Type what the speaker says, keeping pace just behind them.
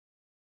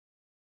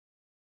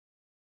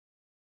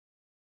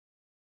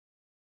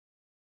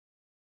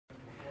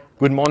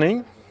Good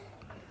morning.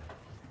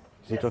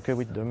 Is it okay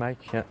with the mic?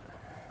 Yeah.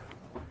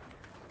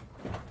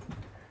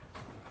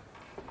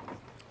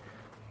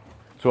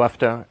 So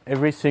after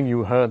everything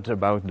you heard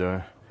about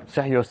the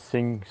serious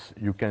things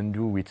you can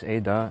do with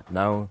Ada,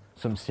 now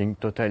something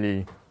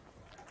totally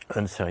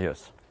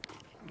unserious.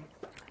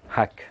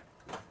 HAC.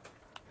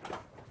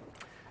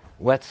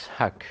 What's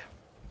HAC?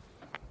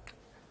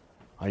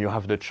 You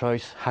have the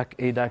choice HAC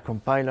Ada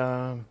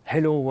Compiler,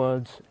 Hello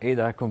World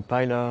Ada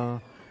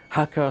Compiler,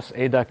 Hackers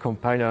Ada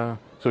Compiler.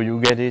 So you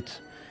get it.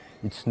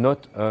 It's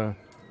not a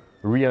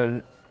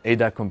real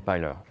Ada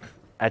compiler,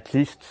 at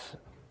least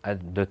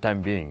at the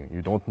time being.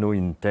 You don't know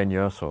in 10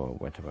 years or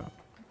whatever.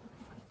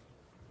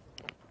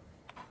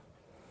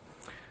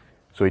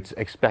 So it's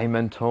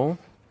experimental.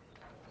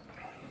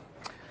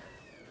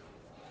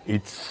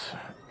 It's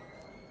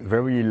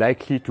very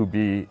likely to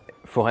be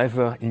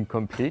forever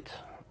incomplete,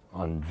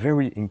 and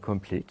very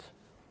incomplete.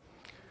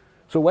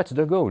 So what's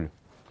the goal?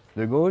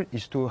 The goal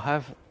is to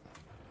have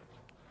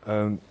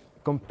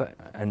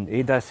an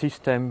Ada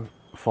system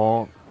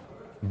for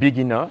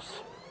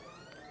beginners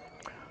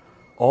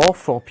or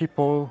for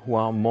people who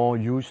are more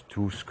used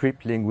to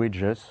script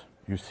languages.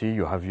 You see,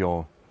 you have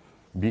your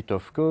bit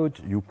of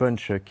code, you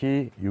punch a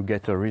key, you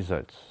get a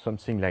result,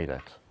 something like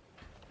that.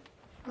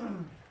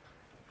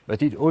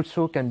 But it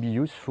also can be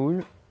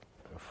useful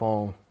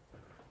for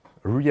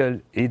real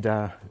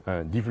Ada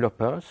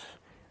developers.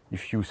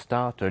 If you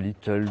start a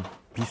little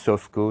piece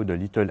of code, a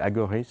little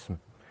algorithm,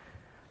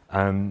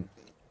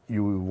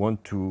 you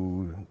want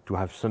to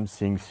have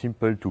something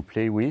simple to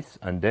play with,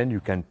 and then you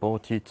can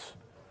port it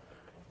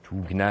to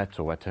GNAT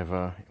or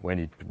whatever when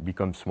it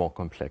becomes more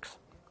complex.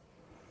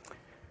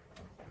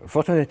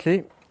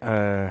 Fortunately,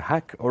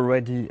 HAC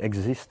already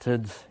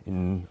existed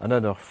in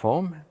another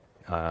form,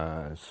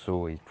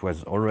 so it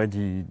was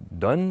already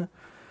done,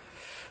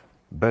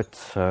 but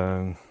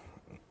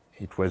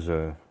it was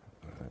a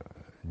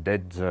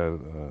dead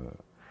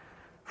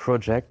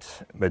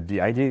project. But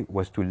the idea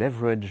was to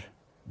leverage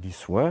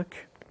this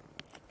work,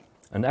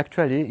 and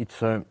actually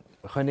it's a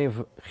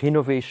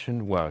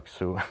renovation work.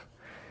 So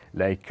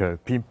like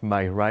Pimp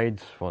My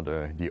Ride for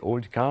the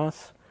old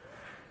cars.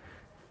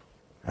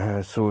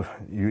 So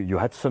you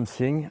had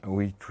something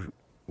which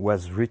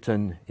was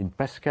written in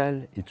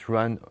Pascal. It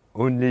ran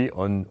only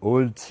on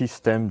old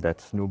system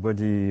that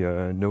nobody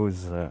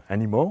knows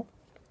anymore.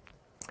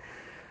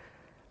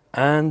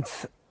 And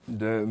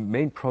the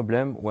main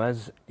problem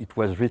was it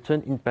was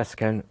written in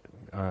Pascal.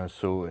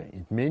 So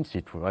it means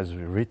it was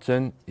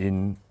written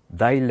in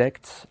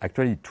dialects,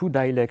 actually two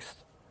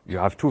dialects. You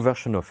have two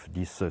versions of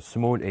this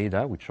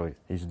SmallAda, which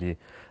is the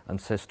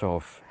ancestor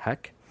of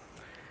HAC.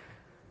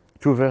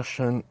 Two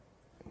versions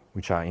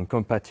which are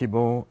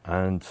incompatible,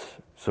 and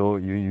so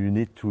you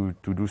need to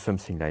do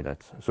something like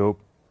that. So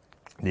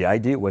the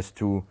idea was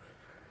to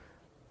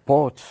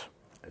port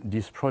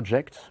this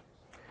project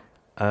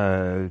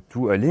to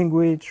a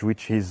language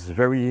which is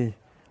very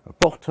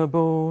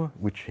portable,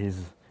 which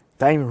is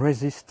time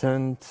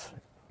resistant,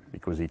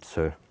 because it's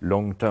a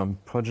long-term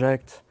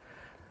project.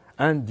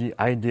 And the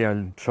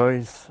ideal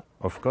choice,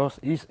 of course,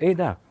 is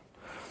Ada.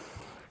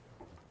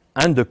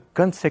 And the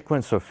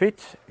consequence of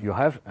it, you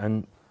have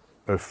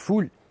a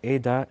full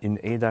Ada in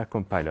Ada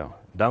compiler,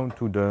 down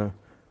to the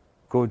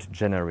code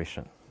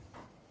generation.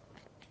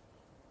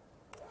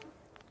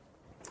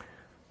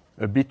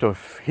 A bit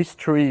of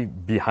history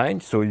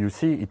behind. So you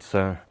see, it's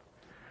a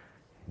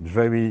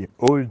very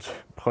old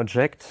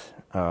project,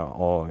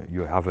 or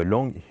you have a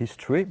long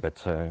history,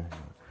 but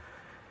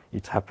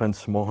it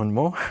happens more and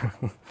more.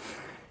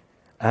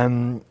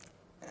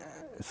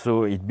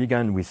 So it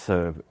began with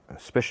a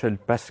special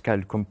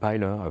Pascal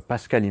compiler, a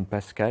Pascal in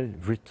Pascal,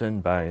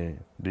 written by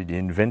the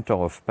inventor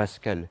of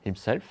Pascal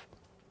himself.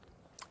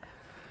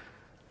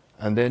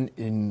 And then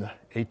in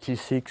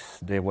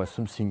 '86, there was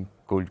something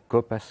called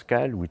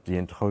CoPascal with the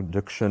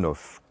introduction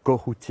of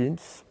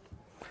coroutines.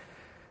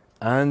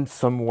 And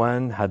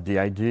someone had the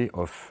idea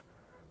of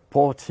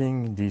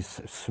porting this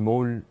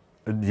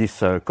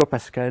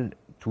CoPascal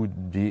to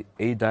the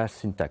Ada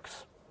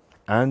syntax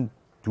and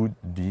to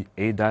the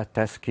Ada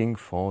tasking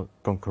for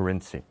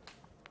concurrency.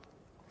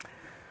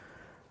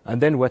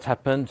 And then what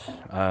happened?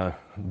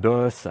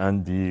 DOS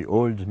and the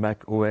old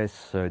Mac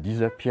OS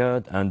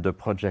disappeared, and the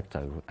project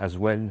as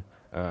well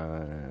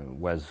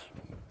was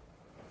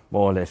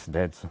more or less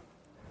dead.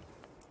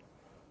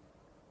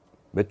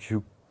 But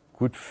you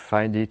could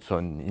find it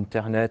on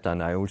internet,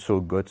 and I also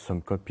got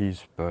some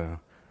copies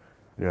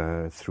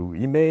through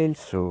email,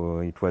 so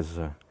it was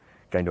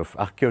kind of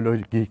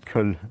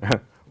archaeological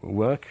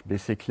work,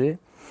 basically.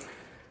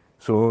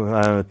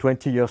 So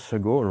 20 years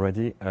ago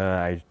already,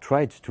 I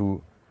tried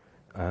to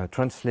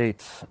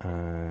translate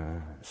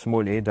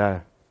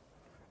SmallAda,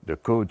 the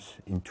code,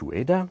 into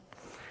Ada.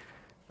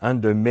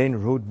 And the main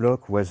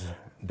roadblock was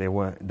there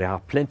are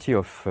plenty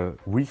of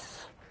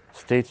with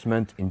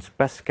statements in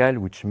Pascal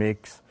which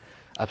makes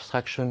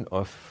abstraction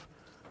of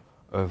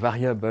a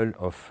variable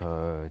of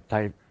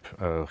type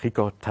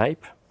record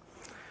type,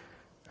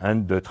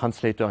 and the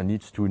translator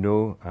needs to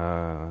know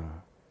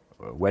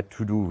what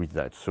to do with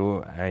that.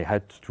 So I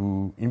had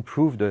to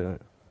improve the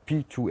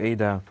P2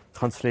 Ada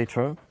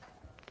translator.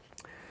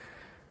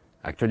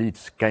 Actually,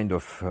 it's kind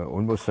of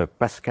almost a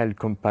Pascal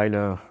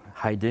compiler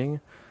hiding,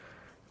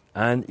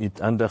 and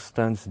it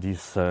understands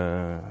these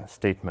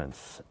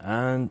statements.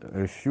 And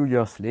a few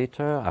years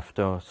later,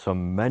 after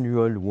some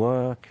manual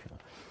work,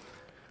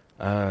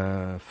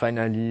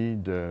 finally,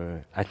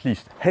 at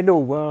least hello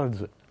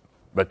world,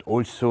 but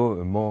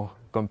also more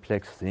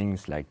complex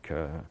things like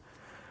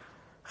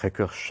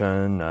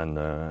recursion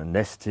and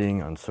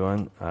nesting and so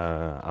on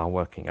are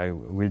working. I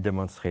will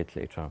demonstrate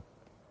later.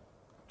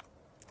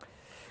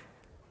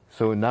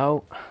 So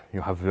now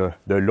you have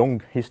the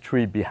long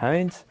history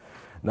behind.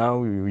 Now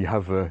we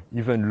have an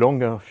even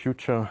longer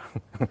future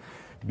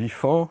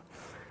before.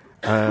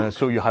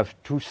 So you have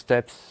two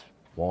steps,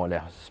 more or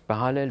less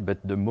parallel, but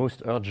the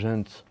most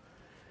urgent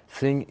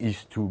thing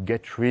is to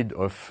get rid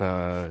of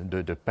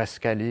the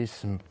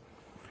Pascalism,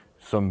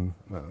 some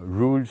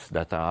rules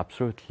that are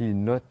absolutely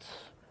not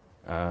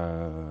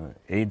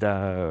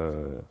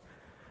Ada,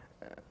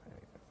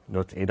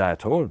 not Ada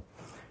at all.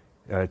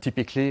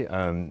 Typically,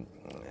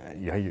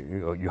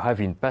 you have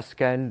in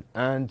Pascal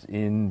and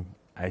in,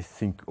 I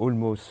think,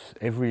 almost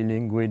every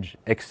language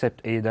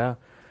except Ada,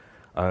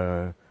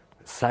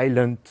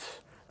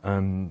 silent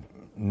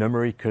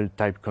numerical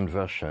type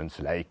conversions.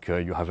 Like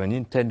you have an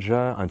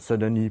integer and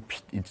suddenly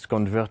it's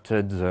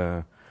converted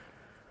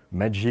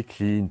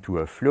magically into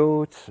a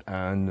float,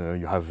 and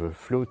you have a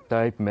float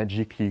type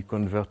magically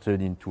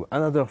converted into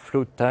another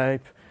float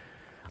type,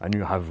 and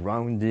you have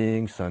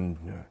roundings, and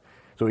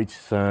so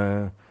it's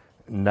a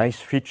nice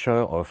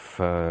feature of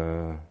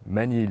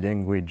many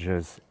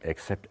languages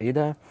except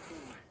Ada.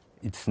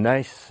 It's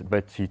nice,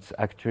 but it's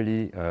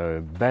actually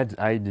a bad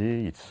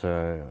idea.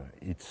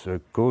 It's a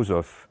cause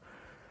of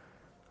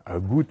a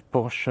good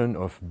portion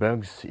of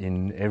bugs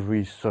in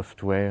every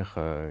software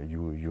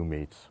you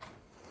made.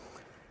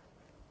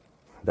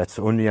 That's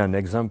only an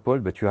example,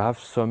 but you have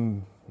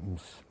some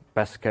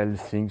Pascal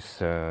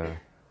things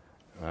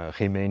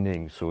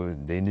remaining, so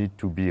they need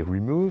to be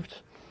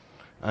removed.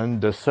 And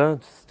the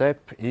third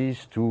step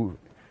is to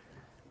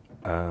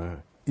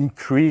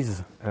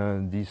increase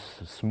this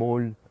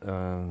small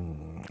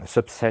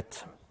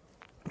subset,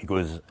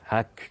 because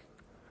HAC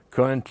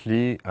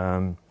currently,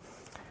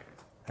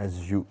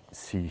 as you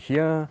see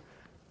here,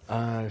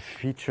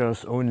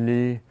 features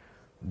only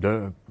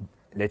the,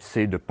 let's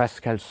say, the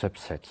Pascal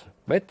subset.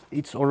 But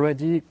it's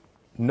already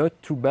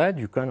not too bad.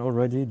 You can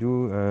already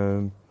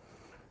do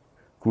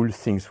cool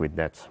things with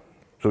that.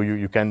 So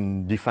you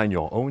can define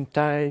your own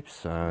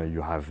types.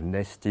 You have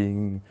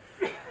nesting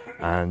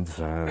and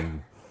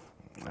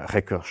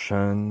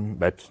recursion,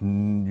 but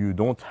you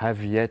don't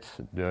have yet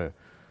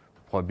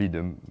probably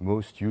the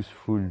most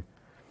useful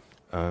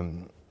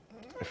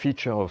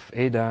feature of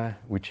Ada,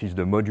 which is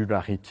the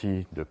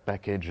modularity, the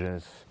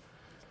packages,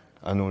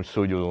 and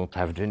also you don't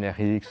have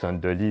generics,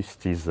 and the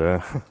list is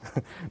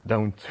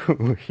down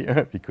to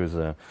here because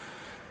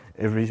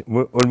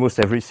almost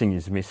everything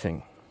is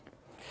missing.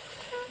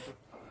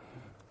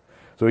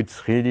 So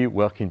it's really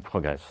work in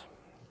progress.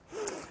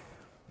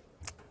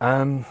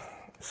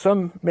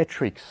 Some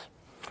metrics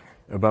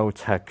about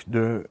HAC.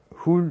 The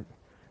whole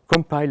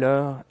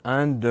compiler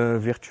and the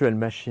virtual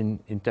machine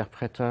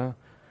interpreter,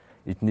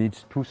 it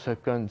needs 2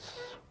 seconds,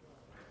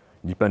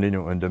 depending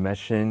on the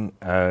machine,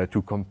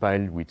 to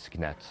compile with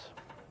GNAT.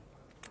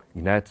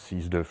 GNAT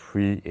is the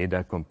free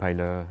Ada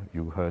compiler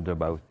you heard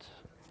about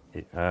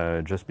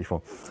just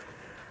before.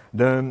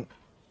 The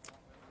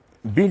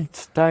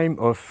build time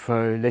of,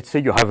 let's say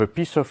you have a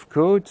piece of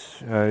code,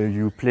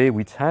 you play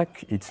with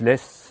HAC, it's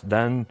less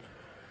than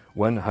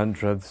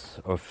 1/100th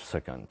of a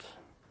second.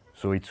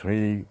 So it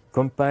really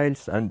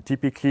compiles, and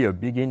typically a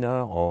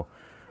beginner or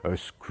a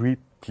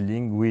script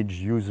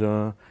language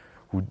user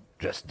who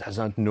just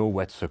doesn't know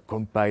what a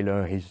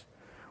compiler is,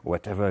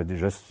 whatever, they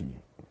just,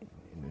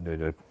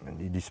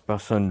 this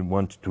person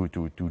wants to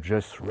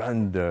just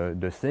run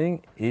the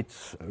thing,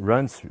 it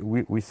runs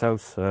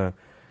without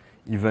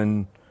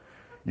even,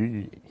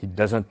 it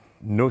doesn't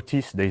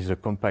notice there is a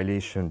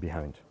compilation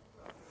behind.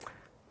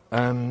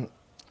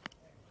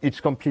 It's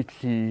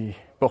completely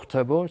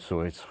portable,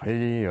 so it's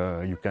really,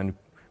 you can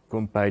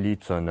compile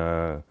it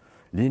on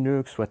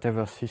Linux,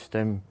 whatever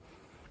system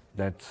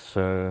that's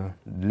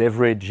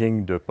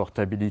leveraging the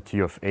portability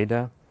of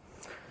Ada.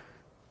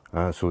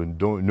 So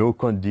no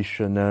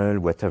conditional,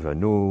 whatever,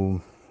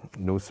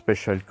 no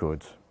special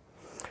code.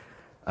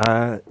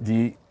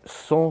 The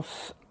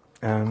source,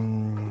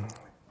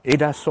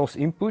 Ada source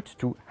input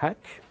to HAC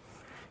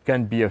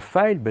can be a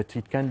file, but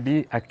it can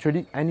be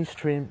actually any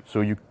stream.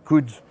 So you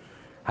could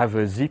have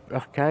a zip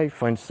archive,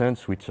 for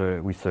instance, with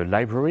a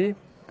library,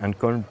 and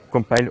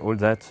compile all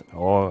that,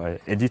 or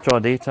editor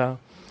data,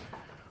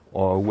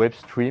 or a web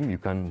stream. You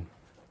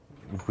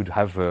could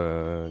have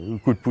you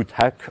could put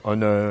HAC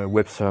on a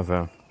web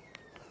server.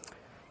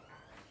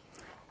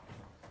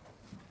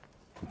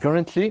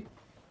 Currently,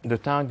 the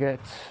target,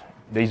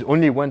 there is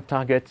only one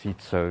target.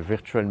 It's a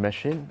virtual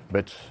machine,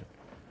 but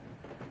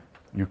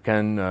You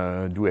can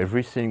do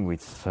everything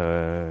with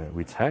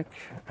HAC.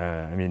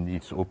 I mean,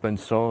 it's open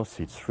source,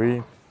 it's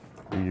free.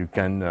 You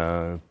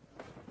can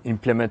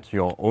implement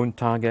your own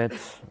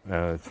targets,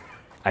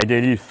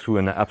 ideally through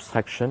an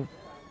abstraction.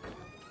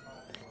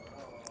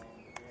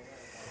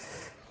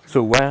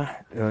 So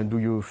where do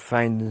you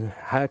find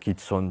HAC?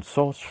 It's on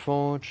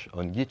SourceForge,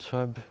 on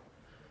GitHub.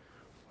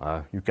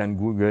 You can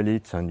Google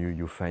it and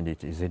you find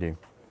it easily.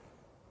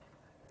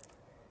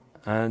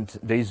 And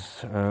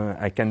there's,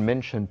 I can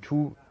mention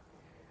two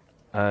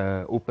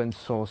open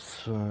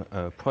source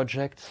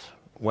projects.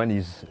 One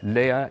is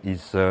Leia,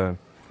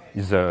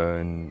 is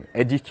an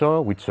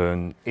editor with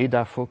an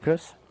Ada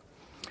focus,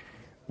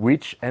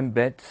 which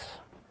embeds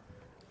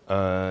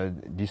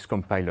this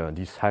compiler,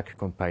 this HAC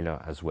compiler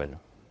as well.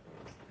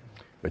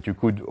 But you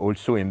could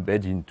also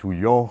embed into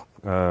your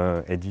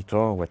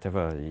editor,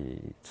 whatever,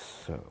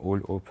 it's all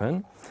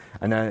open.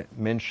 And I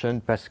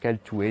mentioned Pascal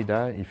to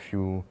Ada, if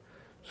you,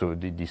 so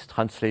this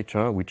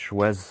translator, which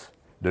was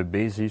the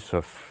basis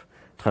of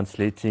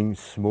translating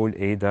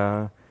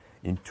SmallAda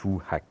into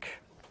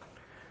HAC.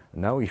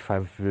 Now, if I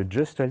have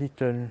just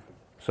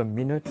some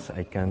minutes,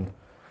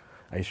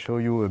 I show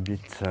you a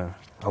bit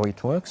how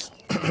it works.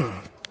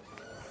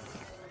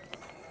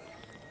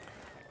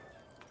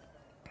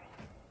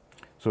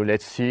 So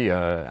let's see,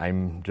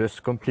 I'm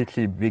just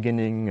completely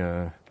beginning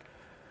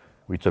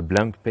with a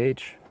blank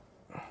page.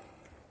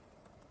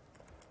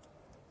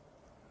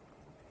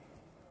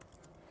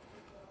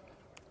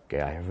 Okay,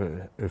 I have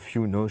a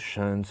few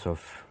notions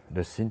of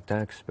the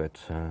syntax, but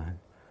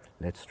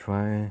let's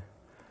try.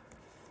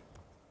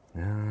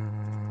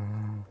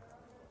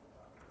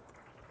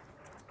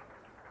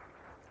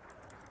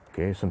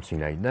 Okay, something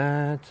like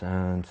that,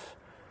 and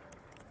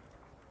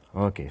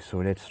okay, so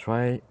let's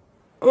try.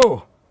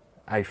 Oh!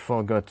 I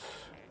forgot.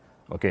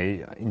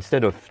 Okay,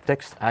 instead of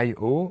text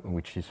IO,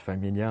 which is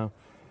familiar,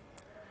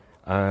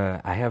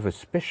 I have a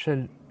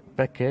special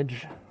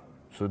package.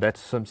 So that's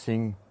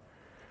something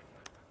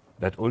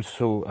that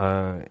also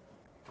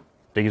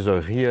there is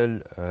a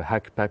real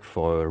HAC pack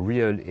for a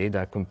real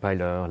Ada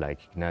compiler like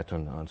Ignat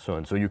and so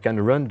on. So you can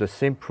run the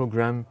same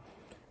program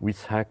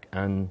with HAC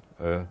and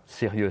a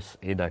serious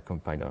Ada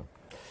compiler.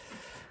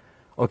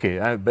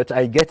 Okay, but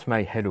I get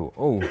my hello.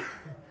 Oh.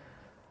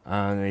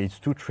 And it's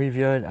too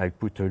trivial, I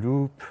put a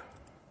loop.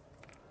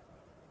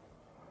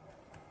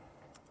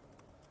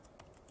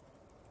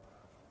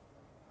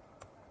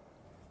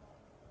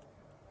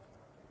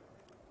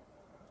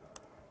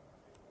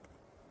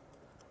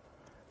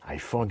 I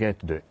forget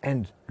the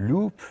end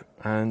loop,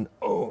 and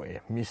oh,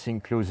 missing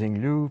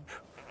closing loop.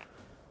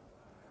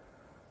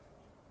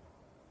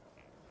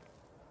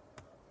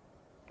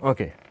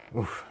 Okay,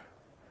 oof.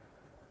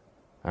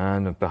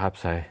 And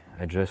perhaps I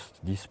just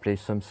display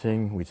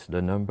something with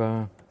the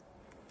number.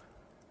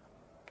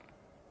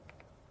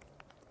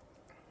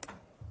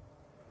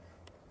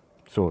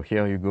 So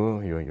here you go,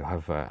 you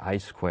have I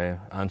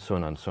square, and so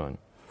on and so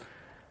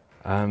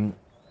on.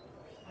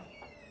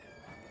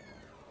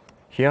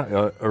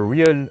 Here, a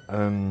real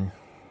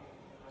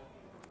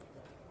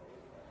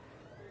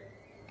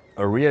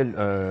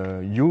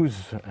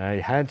use I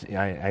had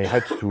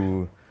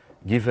to,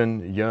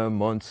 given year,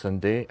 month,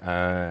 and day,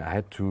 I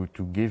had to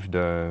give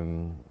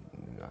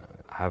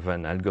have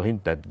an algorithm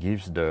that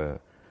gives the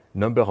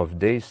number of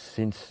days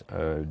since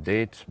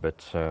date,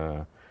 but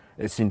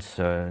since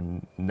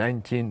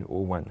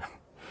 1901.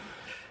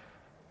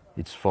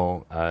 It's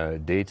for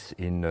dates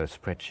in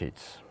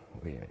spreadsheets.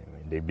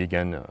 They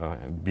begin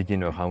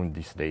around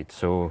this date.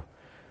 So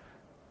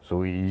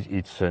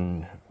it's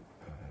a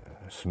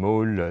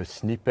small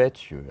snippet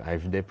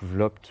I've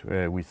developed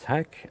with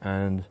HAC,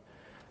 and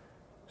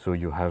so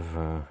you have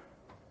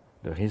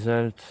the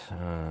result.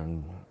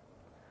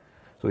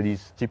 So it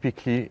is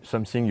typically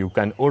something you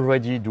can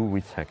already do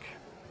with HAC.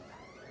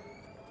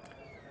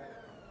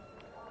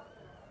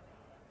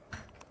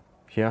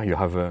 Here you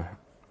have a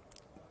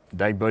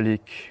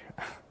diabolical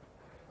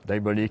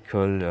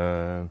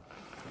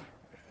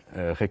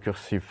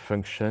recursive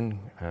function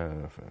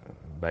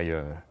by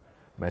a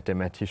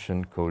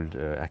mathematician called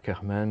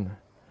Ackermann,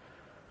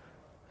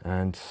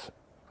 and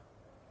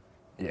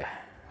yeah,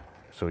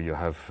 so you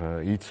have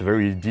it's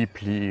very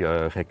deeply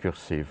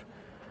recursive,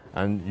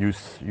 and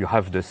you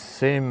have the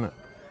same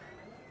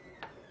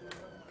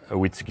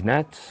with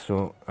Gnat.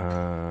 So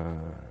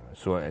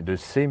the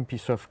same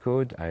piece of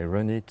code, I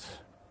run it.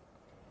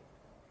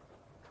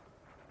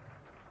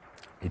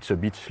 It's a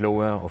bit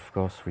slower, of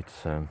course, with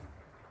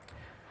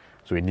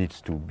so it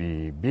needs to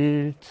be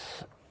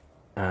built,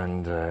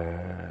 and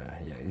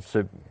yeah, it's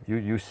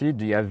you see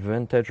the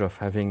advantage of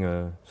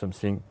having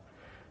something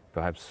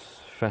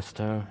perhaps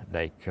faster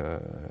like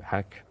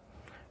HAC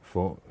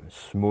for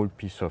small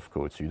piece of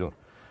code. So you don't.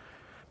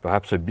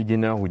 Perhaps a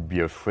beginner would be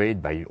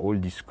afraid by all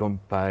this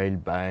compile,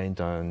 bind,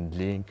 and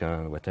link,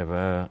 and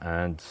whatever,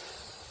 and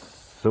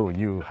so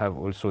you have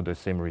also the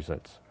same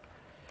results.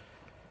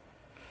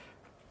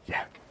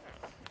 Yeah.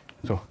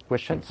 So,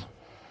 questions?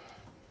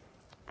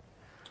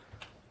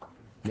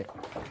 Yeah.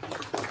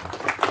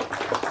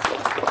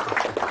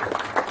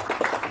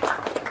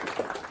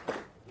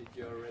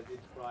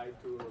 try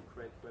to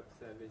create web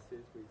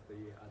services with the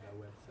Ada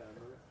web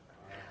server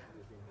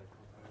using that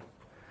compiler?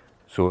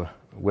 So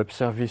web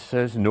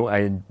services, no,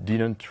 I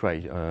didn't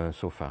try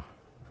so far.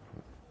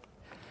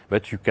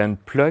 But you can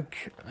plug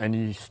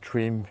any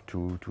stream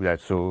to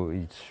that, so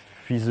it's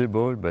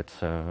feasible, but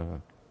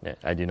yeah,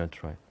 I didn't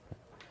try. In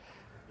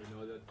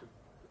order to,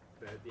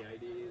 the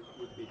idea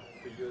would be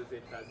to use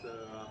it as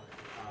a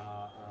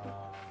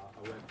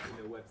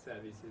web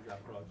services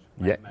approach.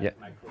 Yeah, yeah.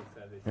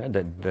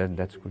 Microservices. Yeah,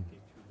 that's good.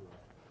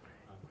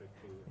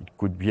 It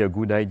could be a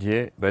good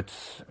idea, but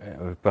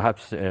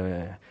perhaps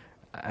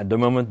at the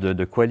moment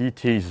the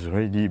quality is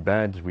really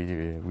bad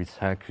with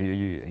HAC.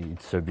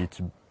 It's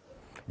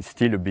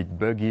still a bit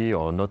buggy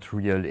or not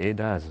real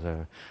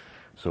ADAs.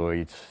 So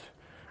I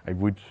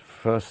would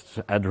first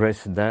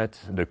address that,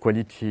 the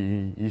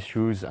quality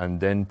issues, and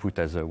then put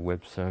as a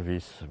web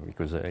service,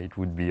 because it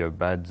would be a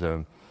bad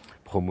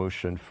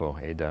promotion for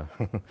Ada.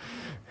 How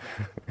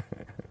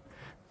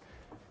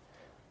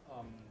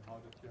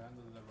did you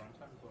handle the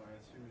runtime? So I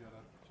assume you're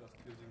not just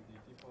using the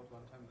default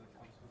runtime that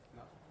comes with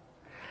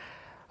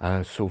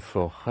NAT? So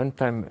for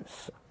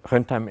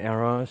runtime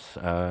errors,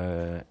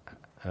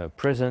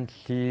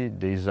 presently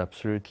there is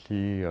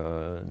absolutely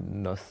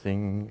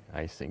nothing,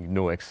 I think,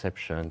 no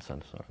exceptions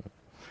and so on.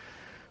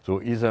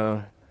 So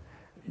either,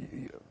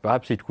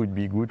 perhaps it could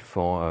be good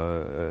for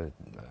a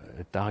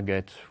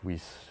target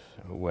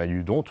where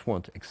you don't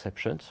want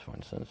exceptions, for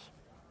instance,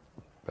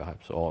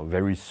 perhaps, or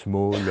very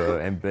small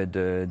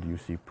embedded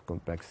UC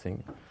complex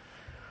thing,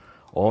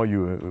 or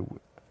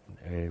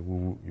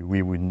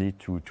we would need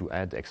to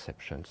add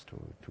exceptions to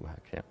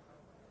HAC. Yeah.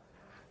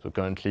 So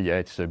currently, yeah,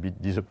 it's a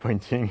bit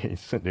disappointing.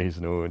 There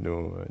is no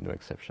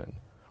exception,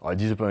 or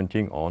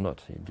disappointing or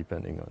not,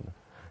 depending on.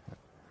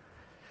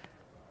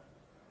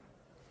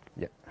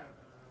 Yeah.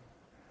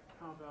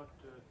 How about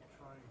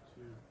trying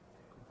to?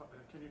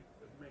 Can you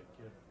make?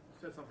 You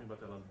said something about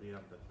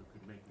LLVM that you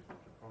could make it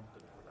into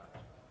frontend for that.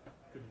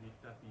 Could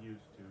that be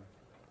used to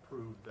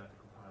prove that the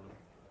compiler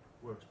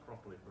works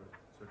properly for a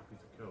certain piece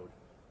of code,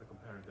 by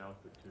comparing the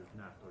output to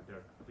NAT, or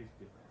they're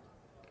completely different?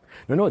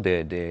 No,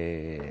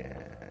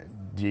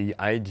 the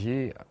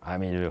idea, I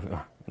mean,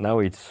 now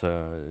it's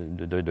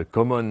the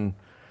common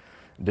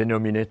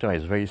denominator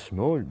is very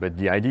small, but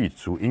the idea is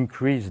to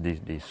increase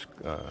this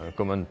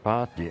common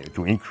part,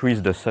 to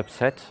increase the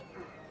subset.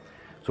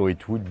 So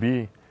it would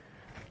be,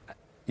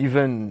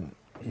 even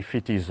if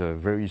it is a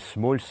very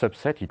small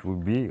subset, it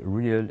would be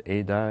real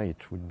Ada,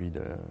 it would be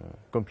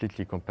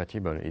completely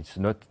compatible. It's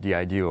not the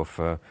idea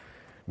of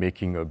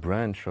making a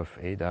branch of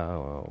Ada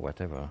or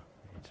whatever.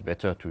 It's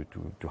better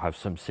to have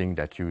something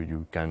that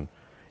you can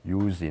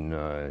use in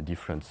a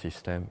different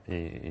system,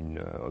 in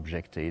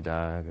Object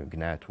Ada,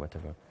 GNAT,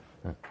 whatever.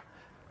 I was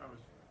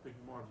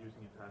thinking more of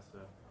using it as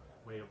a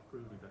way of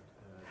proving that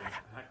the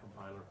HAC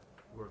compiler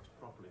works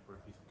properly for a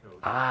piece of code.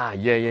 Ah,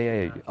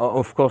 yeah.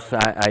 Of course,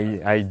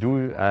 I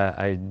do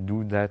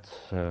that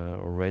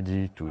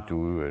already to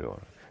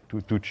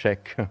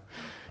check.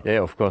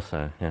 Yeah, of course.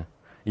 Yeah,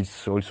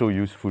 it's also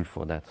useful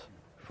for that,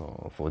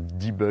 for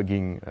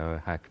debugging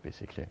HAC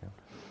basically.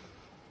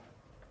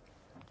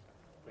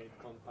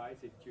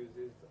 It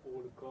uses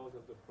all the cores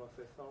of the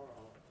processor,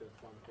 or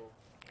just one core?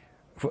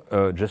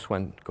 Just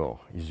one core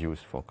is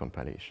used for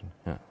compilation.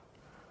 Yeah.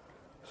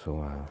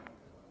 So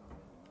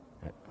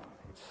yeah,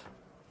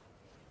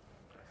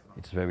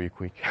 it's very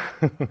quick.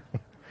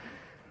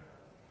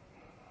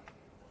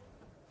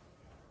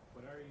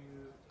 What are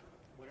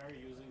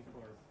you using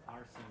for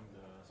parsing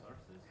the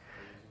sources? Are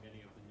you using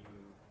any of the new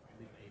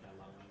libAda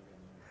language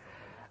and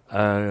stuff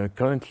like that?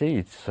 Currently,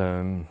 it's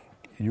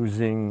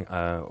using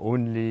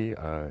only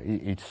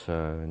it's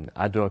an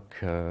ad hoc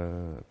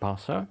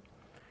parser,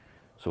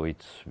 so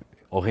it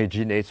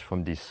originates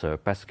from this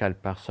Pascal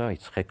parser.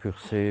 It's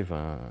recursive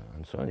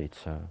and so on.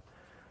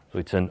 So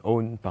it's an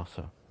own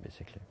parser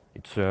basically.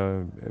 It's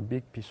a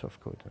big piece of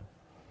code.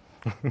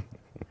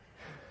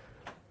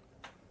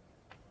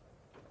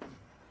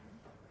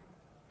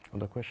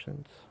 Other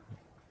questions?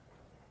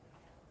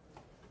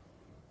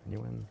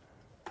 Anyone?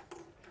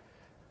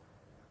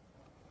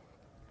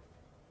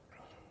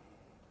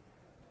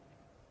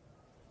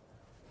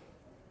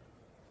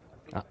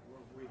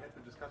 We had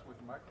the discussion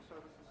with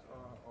microservices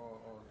or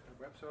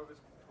web service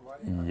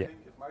provider. Yeah. I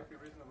think it might be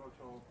reasonable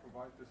to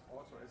provide this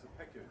also as a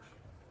package,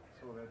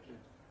 so that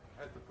it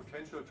has the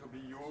potential to be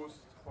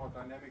used for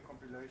dynamic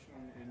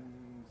compilation in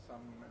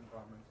some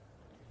environments.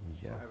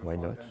 Yeah, so why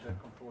not? And that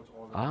controls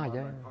all the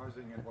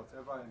parsing and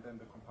whatever, and then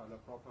the compiler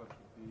proper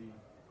to be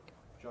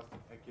just a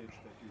package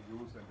that you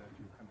use and that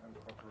you can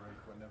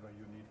incorporate whenever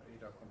you need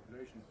Ada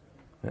compilations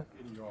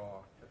in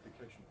your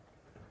application.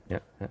 Yeah,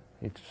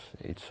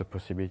 it's a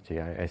possibility.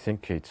 I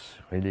think it's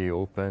really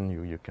open.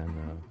 You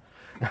can.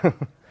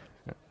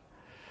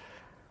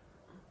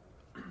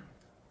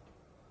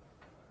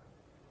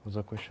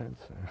 Other questions?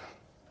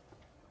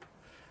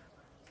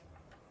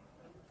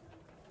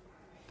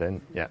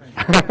 Then, yeah.